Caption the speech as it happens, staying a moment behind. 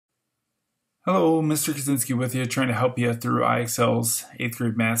Hello, Mr. Kaczynski with you, trying to help you through IXL's 8th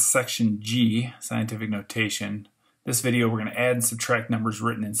grade math section G, scientific notation. This video we're going to add and subtract numbers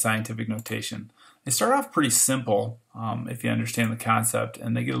written in scientific notation. They start off pretty simple if you understand the concept,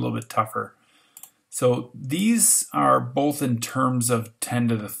 and they get a little bit tougher. So these are both in terms of 10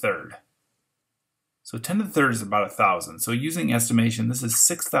 to the third. So 10 to the third is about 1,000. So using estimation, this is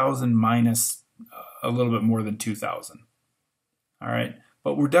 6,000 minus a little bit more than 2,000. All right.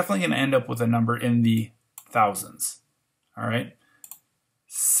 But we're definitely going to end up with a number in the thousands. All right.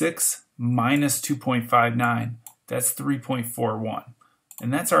 6 minus 2.59, that's 3.41.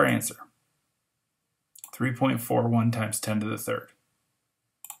 And that's our answer. 3.41 times 10 to the third.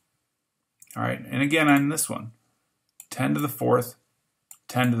 All right. And again on this one, 10 to the fourth,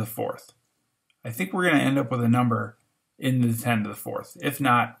 10 to the fourth. I think we're going to end up with a number in the 10 to the fourth. If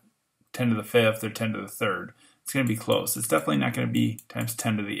not 10 to the fifth or 10 to the third. It's going to be close. It's definitely not going to be times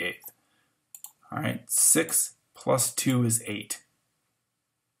 10 to the 8th. All right, 6 plus 2 is 8.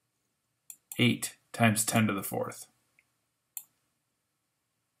 8 times 10 to the 4th.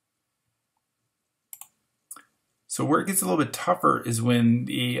 So where it gets a little bit tougher is when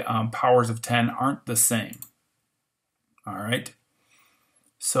the powers of 10 aren't the same. All right,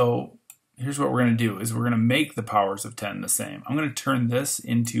 so here's what we're going to do is we're going to make the powers of 10 the same. I'm going to turn this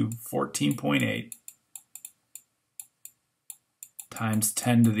into 14.8 times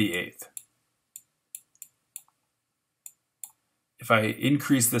 10 to the 8th. If I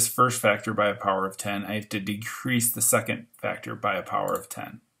increase this first factor by a power of 10, I have to decrease the second factor by a power of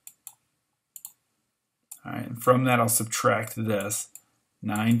 10. All right, and from that I'll subtract this,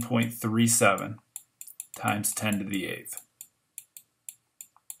 9.37 times 10 to the 8th.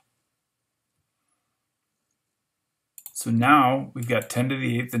 So now we've got 10 to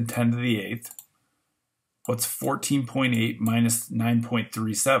the 8th and 10 to the 8th. What's 14.8 minus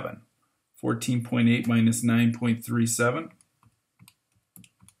 9.37? 14.8 minus 9.37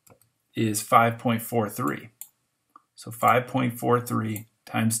 is 5.43. So 5.43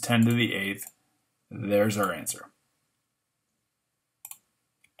 times 10 to the 8th, there's our answer.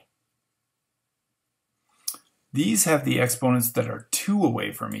 These have the exponents that are 2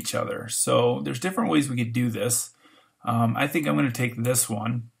 away from each other. So there's different ways we could do this. I think I'm going to take this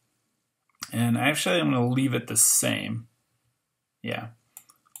one. And actually, I'm going to leave it the same. Yeah.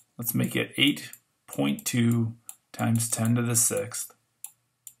 Let's make it 8.2 times 10 to the 6th.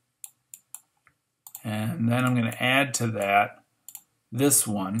 And then I'm going to add to that this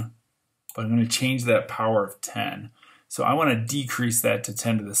one, but I'm going to change that power of 10. So I want to decrease that to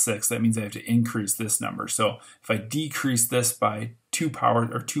 10 to the 6th. That means I have to increase this number. So if I decrease this by 2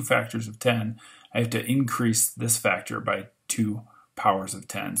 factors of 10, I have to increase this factor by 2 powers of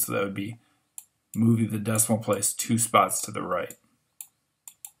 10. So that would be moving the decimal place 2 spots to the right.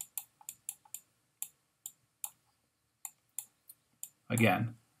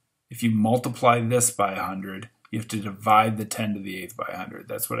 Again, if you multiply this by 100, you have to divide the 10 to the 8th by 100.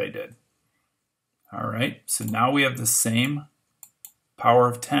 That's what I did. All right, so now we have the same power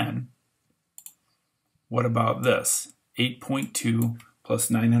of 10. What about this? 8.2 plus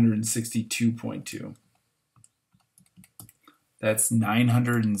 962.2. That's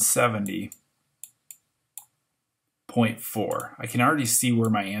 970.4. I can already see where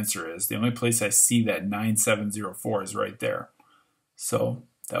my answer is. The only place I see that 9704 is right there. So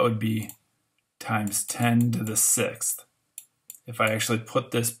that would be times 10 to the 6th. If I actually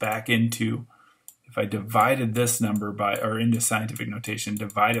put this back into, if I divided this number by, or into scientific notation,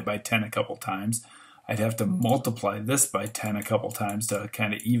 divide it by 10 a couple times, I'd have to multiply this by 10 a couple times to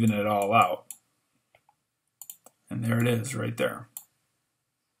kind of even it all out. And there it is right there.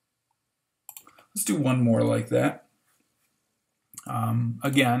 Let's do one more like that.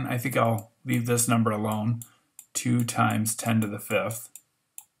 Again, I think I'll leave this number alone. 2 times 10 to the 5th.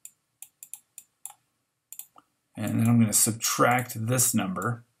 And then I'm going to subtract this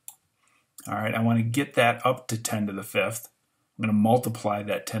number. All right, I want to get that up to 10 to the 5th. I'm going to multiply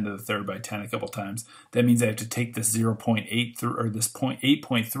that 10 to the 3rd by 10 a couple times. That means I have to take this 0.8 or this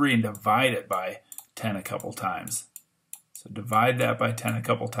 8.3 and divide it by 10 a couple times. So divide that by 10 a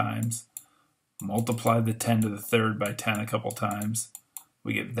couple times. Multiply the 10 to the 3rd by 10 a couple times.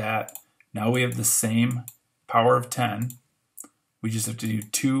 We get that. Now we have the same power of 10. We just have to do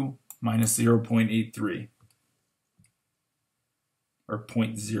 2 minus 0.83. Or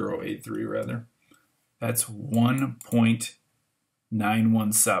 0.083 rather. That's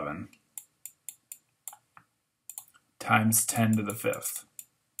 1.917 times 10 to the 5th.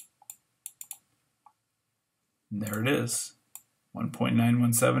 And there it is.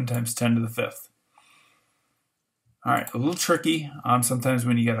 1.917 times 10 to the 5th. All right, a little tricky. Sometimes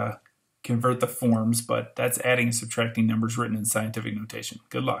when you gotta convert the forms, but that's adding and subtracting numbers written in scientific notation.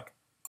 Good luck.